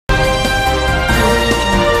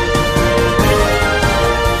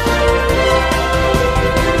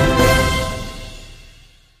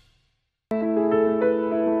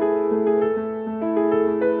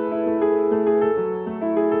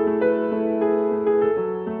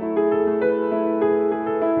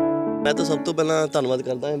मैं तो सब तो पहला धन्नवाद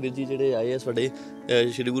करता हाँ वीर जी ਜਿਹੜੇ ਆਏ ਆ ਸਾਡੇ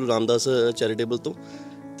ਸ਼੍ਰੀ ਗੁਰੂ ਰਾਮਦਾਸ ਚੈਰੀਟੇਬਲ ਤੋਂ।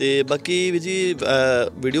 ਤੇ ਬਾਕੀ ਵੀਰ ਜੀ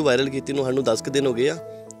ਵੀਡੀਓ ਵਾਇਰਲ ਕੀਤੀ ਨੂੰ ਸਾਨੂੰ 10 ਦਿਨ ਹੋ ਗਏ ਆ।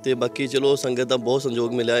 ਤੇ ਬਾਕੀ ਚਲੋ ਸੰਗਤ ਦਾ ਬਹੁਤ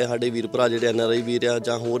ਸੰਯੋਗ ਮਿਲਿਆ ਹੈ। ਸਾਡੇ ਵੀਰ ਭਰਾ ਜਿਹੜੇ NRI ਵੀਰ ਆ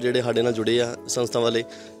ਜਾਂ ਹੋਰ ਜਿਹੜੇ ਸਾਡੇ ਨਾਲ ਜੁੜੇ ਆ ਸੰਸਥਾ ਵਾਲੇ,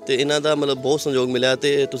 ਤੇ ਇਹਨਾਂ ਦਾ ਮਤਲਬ ਬਹੁਤ ਸੰਯੋਗ ਮਿਲਿਆ।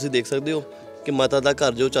 ਤੇ ਤੁਸੀਂ ਦੇਖ ਸਕਦੇ ਹੋ ਕਿ ਮਾਤਾ ਦਾ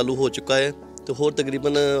ਘਰ ਜੋ ਚਾਲੂ ਹੋ ਚੁੱਕਾ ਹੈ, ਤੇ ਹੋਰ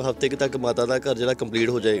ਤਕਰੀਬਨ ਹਫ਼ਤੇ ਤੱਕ ਮਾਤਾ ਦਾ ਘਰ ਜਿਹੜਾ ਕੰਪਲੀਟ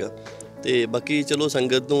ਹੋ ਜਾਏਗਾ। ਤੇ ਬਾਕੀ ਚਲੋ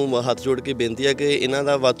ਸੰਗਤ ਨੂੰ ਹੱਥ ਜੋੜ ਕੇ ਬੇਨਤੀ ਹੈ ਕਿ ਇਹਨਾਂ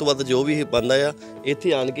ਦਾ ਵੱਧ ਤੋਂ ਵੱਧ ਜੋ ਵੀ ਬਣਦਾ ਆ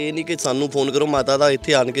ਇੱਥੇ ਆਣ ਕੇ, ਇਹ ਨਹੀਂ ਕਿ ਸਾਨੂੰ ਫੋਨ ਕਰੋ, ਮਾਤਾ ਦਾ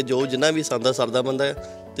ਇੱਥੇ ਆਣ ਕੇ ਜੋ ਜਿੰਨਾ ਵੀ ਸਾਡਾ ਸਰਦਾ ਬਣਦਾ ਆ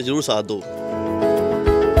ਤੇ ਜ਼ਰੂਰ ਸਾਥ ਦਿਓ।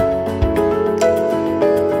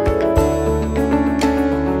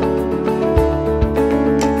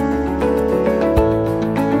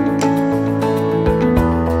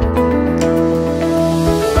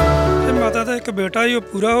 माता का एक बेटा ही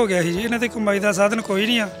पूरा हो गया जी, इन्हां दी कमाई का साधन कोई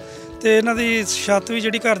नहीं आ। तो इन्हां दी छत भी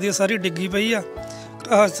जिहड़ी घर दी सारी डिग्गी पई आ,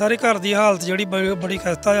 सारे घर की हालत जिहड़ी बड़ी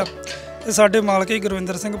खस्ता आ। ते साडे मालक ही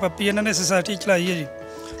गुरविंदर सिंह पप्पी इन्हां ने सोसाइटी चलाई है जी।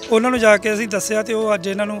 उन्हां नूं जाके असीं दस्सिया ते ओह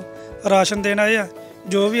अज इन्हां नूं राशन देण आए आ।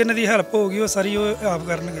 जो भी इन्हां दी हैल्प होगी वो सारी ओह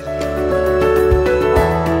आप करनगे जी।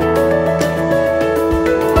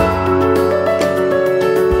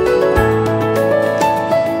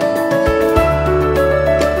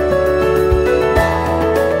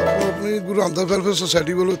 रामदास वेलफेयर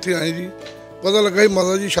सोसाइटी वालों इतने आए जी, पता लगा जी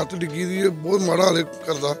माता जी छत डिग्गी दी है, बहुत माड़ा हाल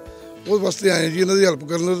करता, उस वास्ते आए जी। इन्हों की हैल्प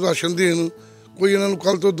करने, राशन देन, कोई इन्हों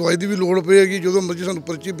कल तो दवाई की भी लोड़ पेगी, जो मर्जी सूँ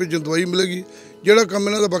पर्ची भेजन दवाई मिलेगी। जोड़ा काम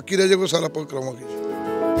इन्हों का बाकी रह जाए सारा आप करावांगे।